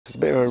It's a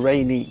bit of a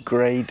rainy,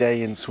 grey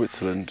day in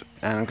Switzerland,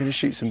 and I'm going to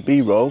shoot some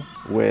B-roll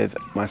with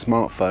my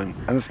smartphone.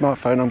 And the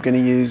smartphone I'm going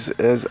to use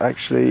is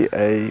actually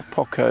a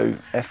POCO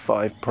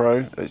F5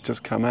 Pro that's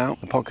just come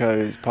out. The POCO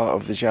is part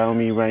of the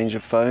Xiaomi range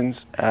of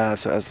phones, so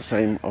it has the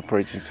same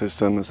operating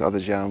system as other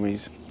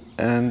Xiaomis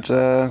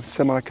and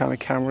similar kind of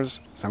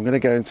cameras. So I'm going to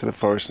go into the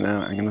forest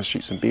now and I'm going to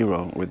shoot some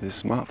B-roll with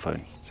this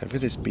smartphone. So for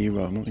this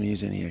B-roll, I'm not going to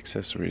use any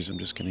accessories. I'm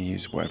just going to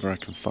use whatever I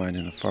can find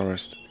in the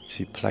forest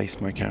to place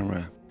my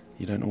camera.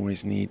 You don't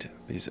always need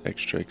these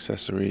extra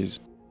accessories.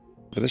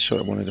 For this shot,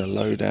 I wanted a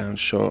low down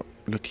shot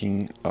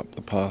looking up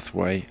the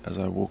pathway as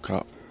I walk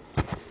up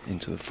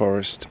into the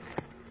forest.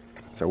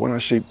 So when I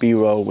shoot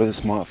B-roll with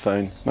a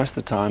smartphone, most of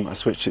the time I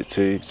switch it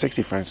to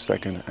 60 frames per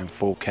second and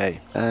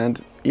 4K.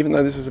 And even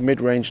though this is a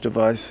mid-range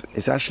device,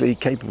 it's actually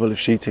capable of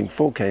shooting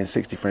 4K and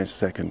 60 frames per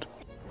second.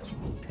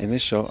 In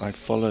this shot, I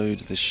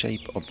followed the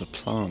shape of the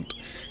plant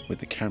with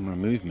the camera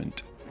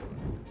movement.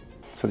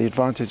 So the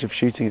advantage of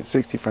shooting at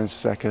 60 frames per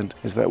second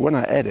is that when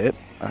I edit,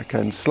 I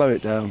can slow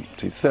it down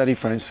to 30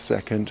 frames per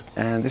second,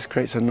 and this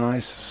creates a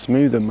nice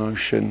smoother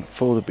motion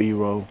for the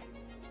B-roll.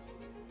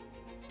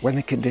 When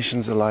the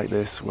conditions are like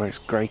this, where it's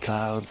grey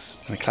clouds,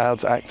 and the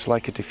clouds act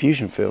like a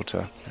diffusion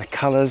filter, the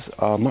colours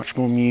are much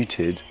more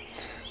muted,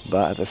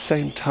 but at the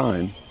same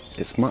time,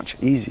 it's much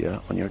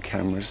easier on your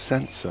camera's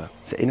sensor.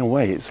 So in a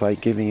way, it's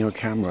like giving your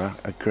camera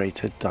a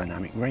greater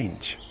dynamic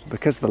range.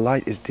 Because the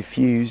light is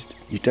diffused,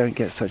 you don't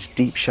get such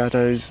deep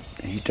shadows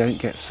and you don't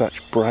get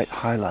such bright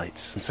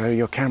highlights. So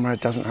your camera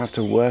doesn't have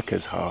to work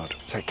as hard.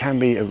 So it can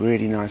be a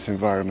really nice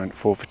environment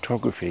for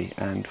photography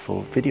and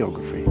for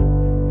videography.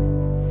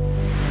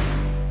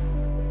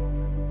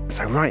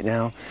 So right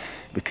now,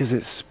 because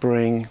it's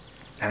spring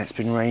and it's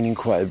been raining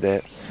quite a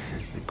bit,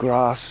 the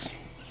grass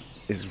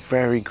is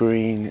very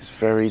green, it's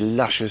very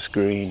luscious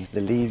green. The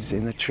leaves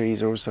in the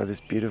trees are also this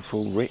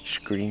beautiful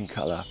rich green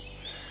colour.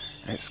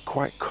 And it's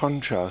quite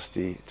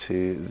contrasty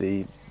to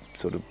the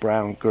sort of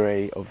brown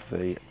grey of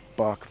the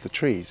bark of the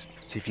trees.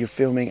 So if you're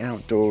filming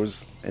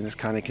outdoors in this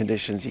kind of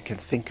conditions, you can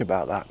think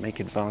about that, make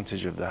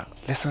advantage of that.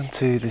 Listen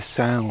to the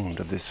sound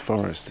of this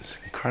forest, it's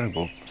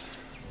incredible.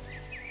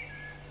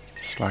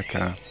 It's like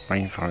a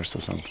rainforest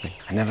or something.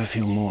 I never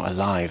feel more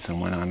alive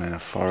than when I'm in a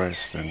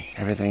forest and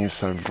everything is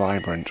so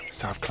vibrant.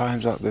 So I've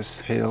climbed up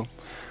this hill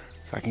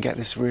so I can get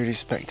this really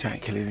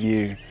spectacular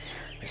view.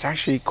 It's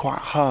actually quite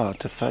hard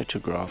to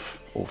photograph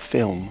or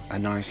film a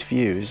nice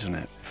view, isn't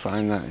it? I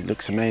find that it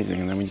looks amazing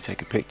and then when you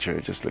take a picture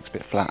it just looks a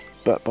bit flat.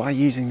 But by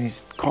using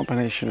these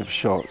combination of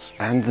shots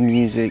and the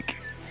music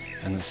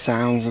and the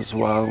sounds as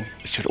well,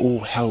 it should all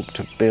help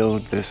to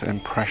build this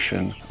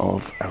impression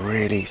of a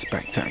really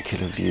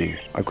spectacular view.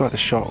 I've got the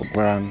shot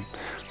where I'm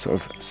sort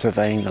of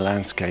surveying the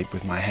landscape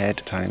with my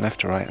head turning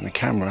left to right and the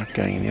camera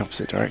going in the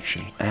opposite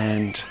direction.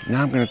 And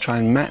now I'm going to try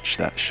and match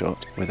that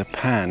shot with a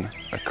pan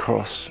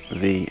across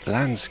the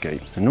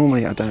landscape. And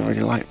normally I don't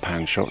really like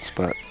pan shots,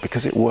 but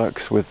because it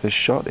works with this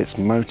shot, it's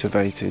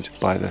motivated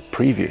by the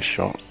previous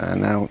shot.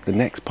 And now the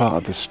next part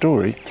of the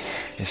story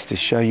is to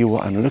show you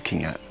what I'm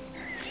looking at.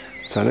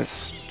 So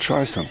let's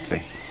try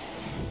something.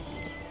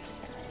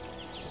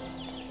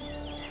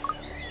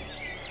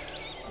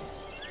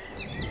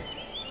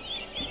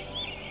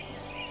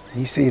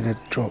 You see the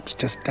drops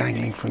just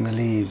dangling from the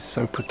leaves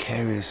so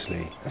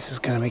precariously. This is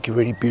going to make a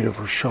really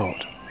beautiful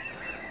shot.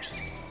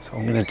 So what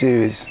I'm going to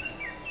do is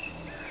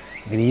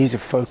I'm going to use a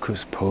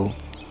focus pull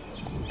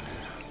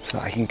so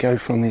that I can go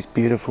from these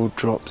beautiful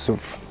drops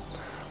of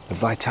the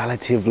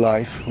vitality of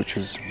life, which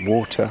is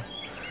water,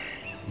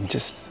 and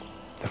just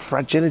the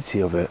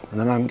fragility of it. And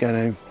then I'm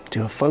going to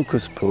do a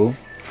focus pull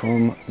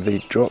from the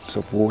drops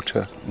of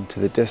water into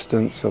the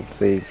distance of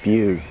the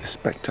view, the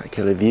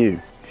spectacular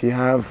view. If you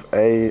have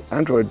an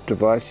Android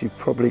device, you've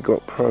probably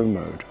got Pro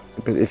mode.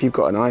 But if you've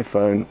got an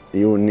iPhone,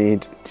 you'll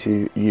need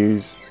to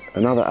use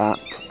another app,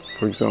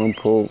 for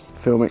example,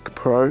 Filmmaking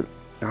Pro.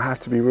 I have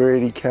to be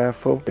really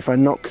careful. If I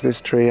knock this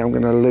tree, I'm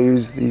going to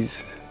lose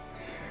these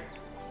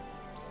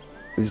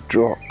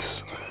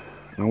drops.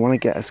 And I want to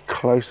get as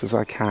close as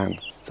I can.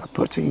 So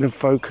putting the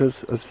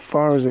focus as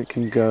far as it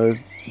can go,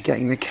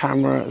 getting the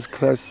camera as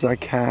close as I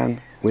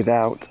can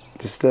without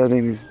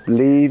disturbing these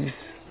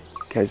leaves.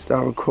 Okay,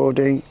 start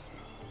recording.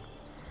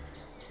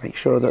 Make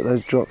sure that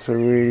those drops are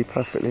really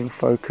perfectly in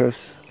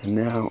focus. And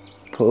now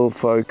pull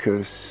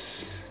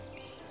focus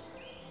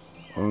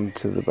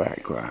onto the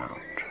background.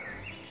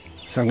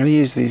 So I'm going to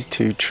use these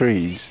two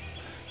trees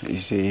that you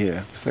see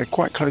here. So they're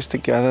quite close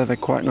together, they're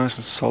quite nice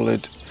and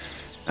solid,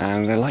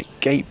 and they're like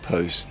gate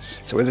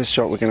posts. So with this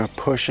shot we're going to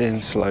push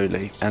in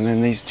slowly, and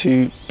then these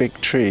two big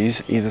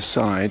trees either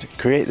side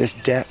create this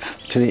depth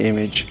to the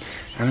image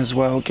and as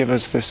well give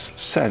us this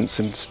sense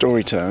in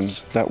story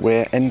terms that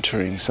we're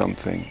entering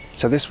something.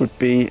 So this would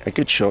be a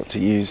good shot to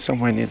use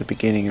somewhere near the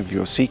beginning of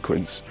your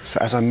sequence. So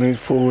as I move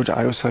forward,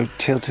 I also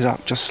tilt it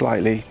up just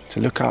slightly to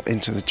look up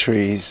into the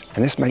trees,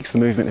 and this makes the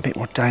movement a bit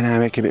more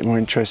dynamic, a bit more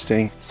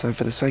interesting. So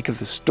for the sake of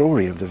the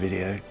story of the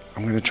video,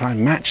 I'm going to try and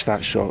match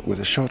that shot with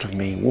a shot of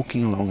me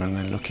walking along and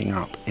then looking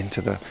up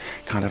into the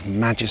kind of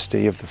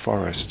majesty of the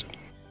forest.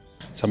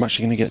 So I'm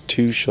actually going to get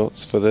 2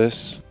 shots for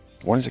this.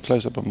 One is a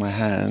close-up of my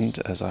hand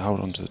as I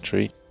hold onto the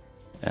tree,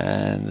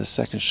 and the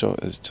second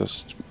shot is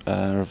just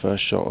a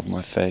reverse shot of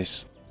my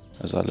face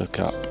as I look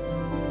up.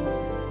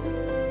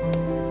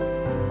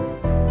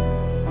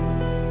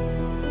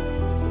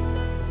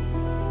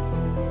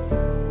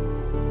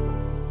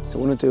 So I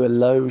want to do a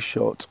low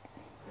shot.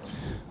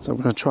 So I'm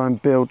going to try and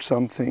build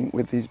something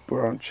with these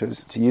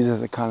branches to use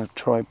as a kind of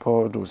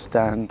tripod or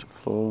stand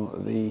for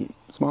the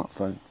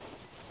smartphone.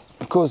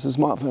 Of course the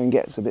smartphone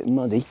gets a bit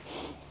muddy,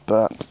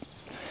 but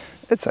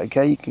it's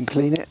okay, you can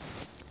clean it.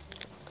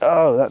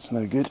 Oh, that's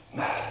no good.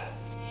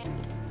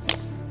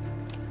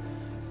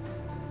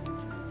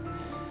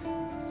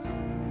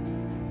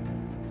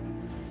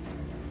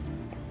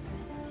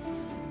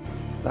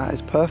 That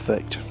is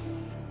perfect.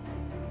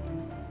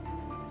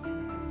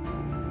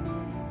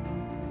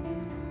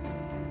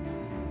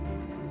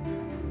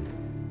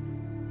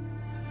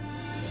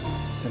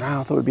 So now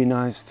I thought it would be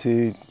nice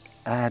to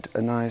add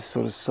a nice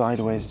sort of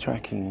sideways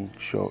tracking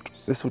shot.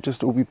 This will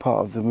just all be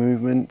part of the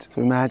movement. So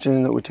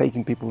imagine that we're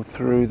taking people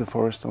through the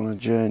forest on a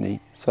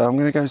journey. So I'm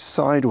going to go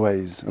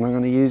sideways, and I'm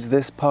going to use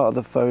this part of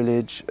the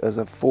foliage as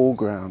a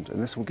foreground,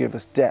 and this will give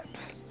us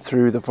depth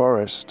through the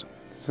forest.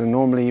 So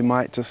normally you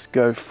might just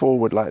go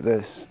forward like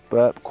this,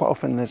 but quite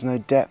often there's no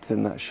depth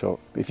in that shot.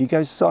 But if you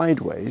go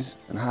sideways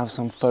and have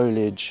some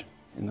foliage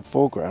in the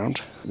foreground,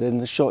 then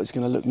the shot is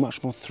going to look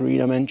much more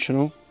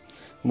three-dimensional,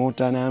 more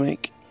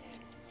dynamic.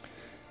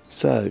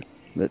 So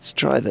let's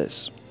try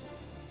this.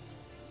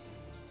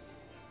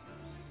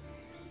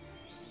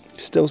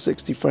 Still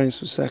 60 frames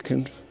per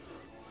second.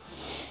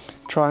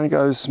 Try and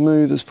go as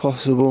smooth as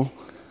possible.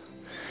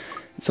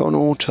 It's on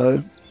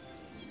auto.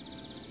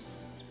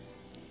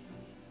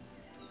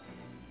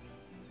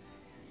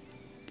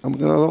 I'm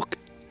going to lock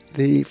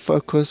the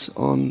focus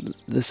on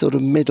the sort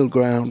of middle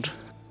ground.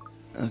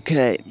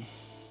 Okay.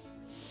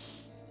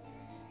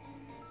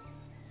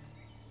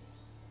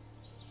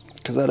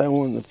 Because I don't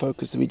want the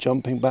focus to be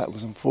jumping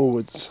backwards and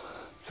forwards.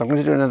 So I'm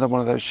going to do another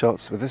one of those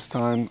shots, but this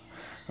time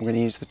I'm going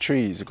to use the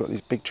trees. I've got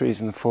these big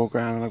trees in the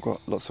foreground and I've got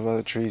lots of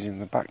other trees in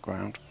the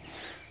background.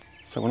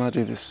 So when I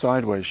do this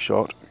sideways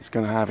shot, it's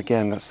going to have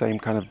again that same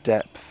kind of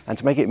depth. And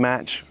to make it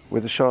match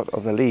with the shot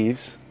of the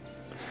leaves,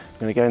 I'm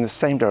going to go in the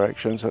same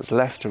direction, so it's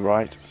left to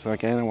right. So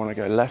again I want to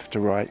go left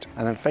to right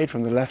and then fade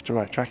from the left to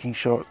right tracking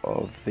shot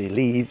of the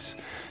leaves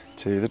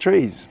to the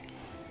trees.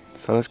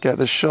 So let's get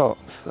this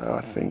shot. So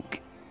I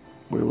think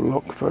we will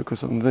lock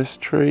focus on this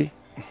tree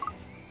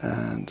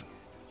and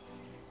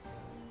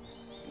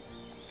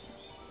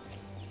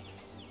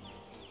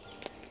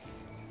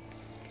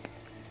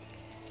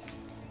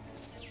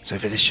so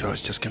for this shot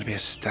it's just going to be a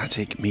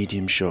static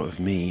medium shot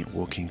of me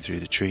walking through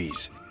the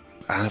trees.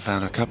 And I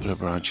found a couple of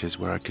branches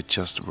where I could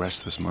just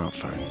rest the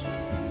smartphone.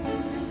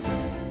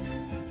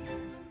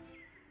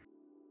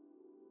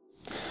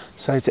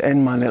 So to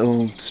end my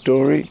little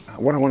story,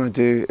 what I want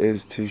to do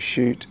is to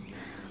shoot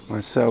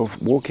myself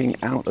walking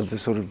out of the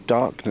sort of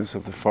darkness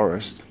of the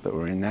forest that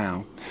we're in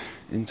now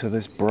into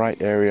this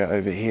bright area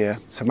over here.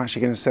 So I'm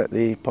actually going to set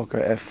the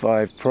POCO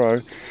F5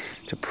 Pro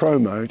to Pro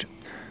mode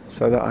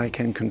so that I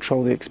can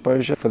control the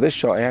exposure. For this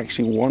shot I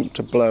actually want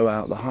to blow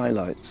out the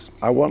highlights.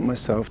 I want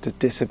myself to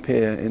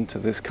disappear into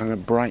this kind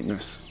of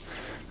brightness,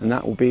 and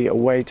that will be a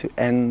way to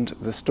end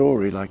the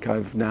story like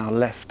I've now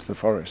left the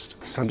forest.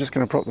 So I'm just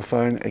going to prop the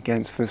phone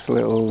against this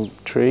little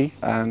tree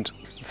and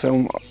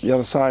film the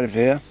other side of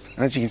here.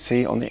 As you can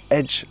see, on the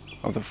edge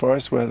of the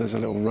forest where there's a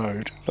little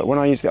road. But when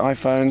I use the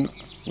iPhone,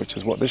 which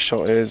is what this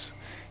shot is,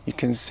 you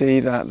can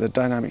see that the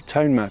dynamic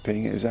tone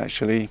mapping is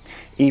actually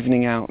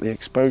evening out the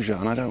exposure,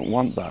 and I don't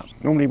want that.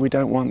 Normally we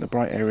don't want the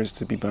bright areas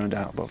to be burned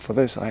out, but for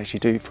this I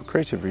actually do for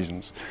creative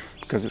reasons,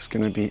 because it's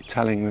going to be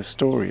telling the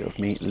story of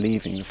me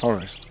leaving the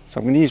forest. So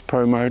I'm going to use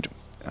Pro mode,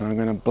 and I'm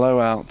going to blow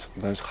out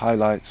those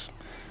highlights,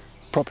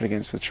 prop it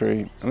against the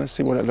tree, and let's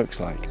see what it looks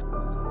like.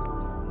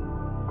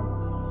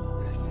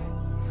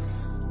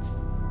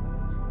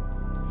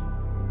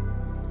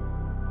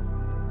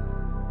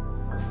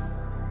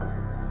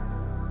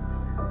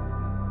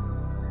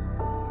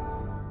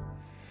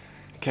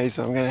 Okay,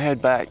 so I'm going to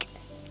head back,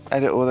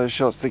 edit all those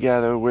shots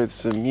together with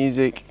some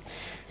music,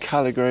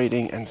 color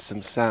grading and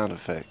some sound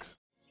effects.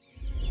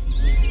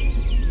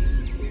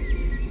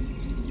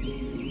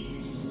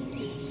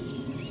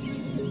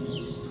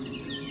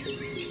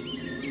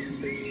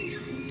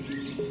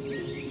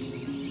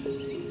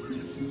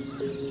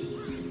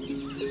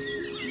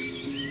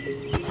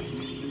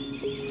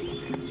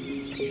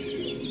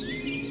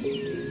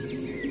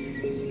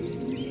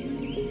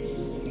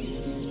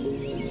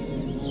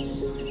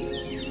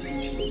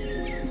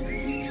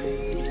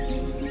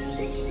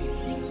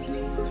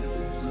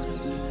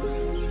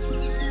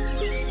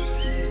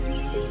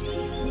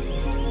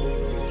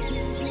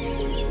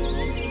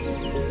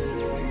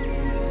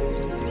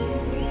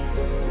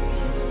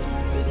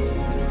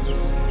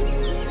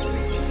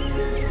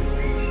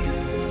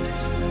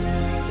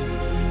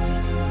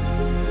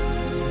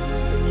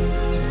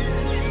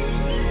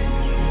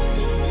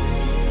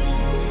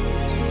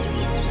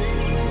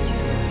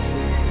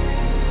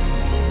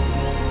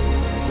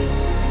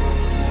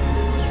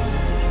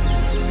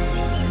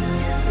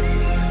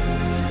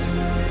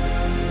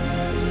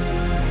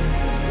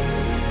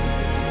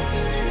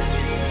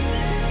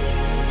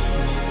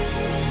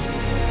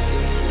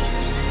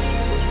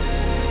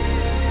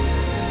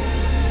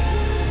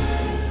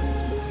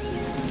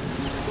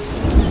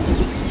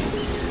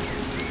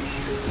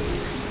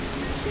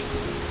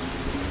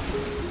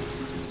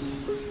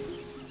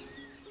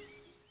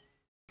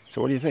 So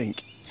what do you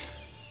think?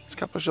 There's a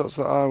couple of shots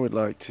that I would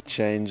like to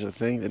change, I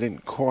think. They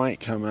didn't quite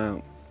come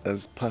out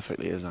as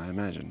perfectly as I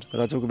imagined.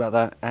 But I'll talk about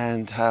that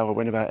and how I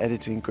went about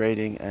editing,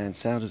 grading and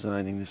sound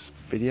designing this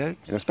video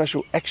in a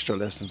special extra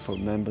lesson for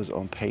members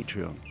on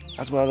Patreon.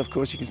 As well, of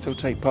course, you can still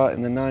take part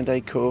in the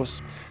 9-day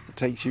course that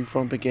takes you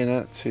from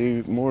beginner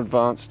to more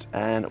advanced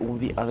and all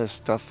the other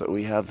stuff that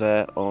we have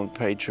there on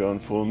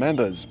Patreon for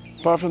members.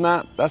 Apart from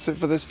that, that's it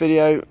for this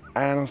video,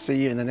 and I'll see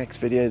you in the next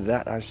video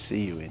that I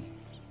see you in.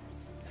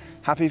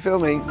 Happy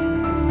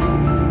filming!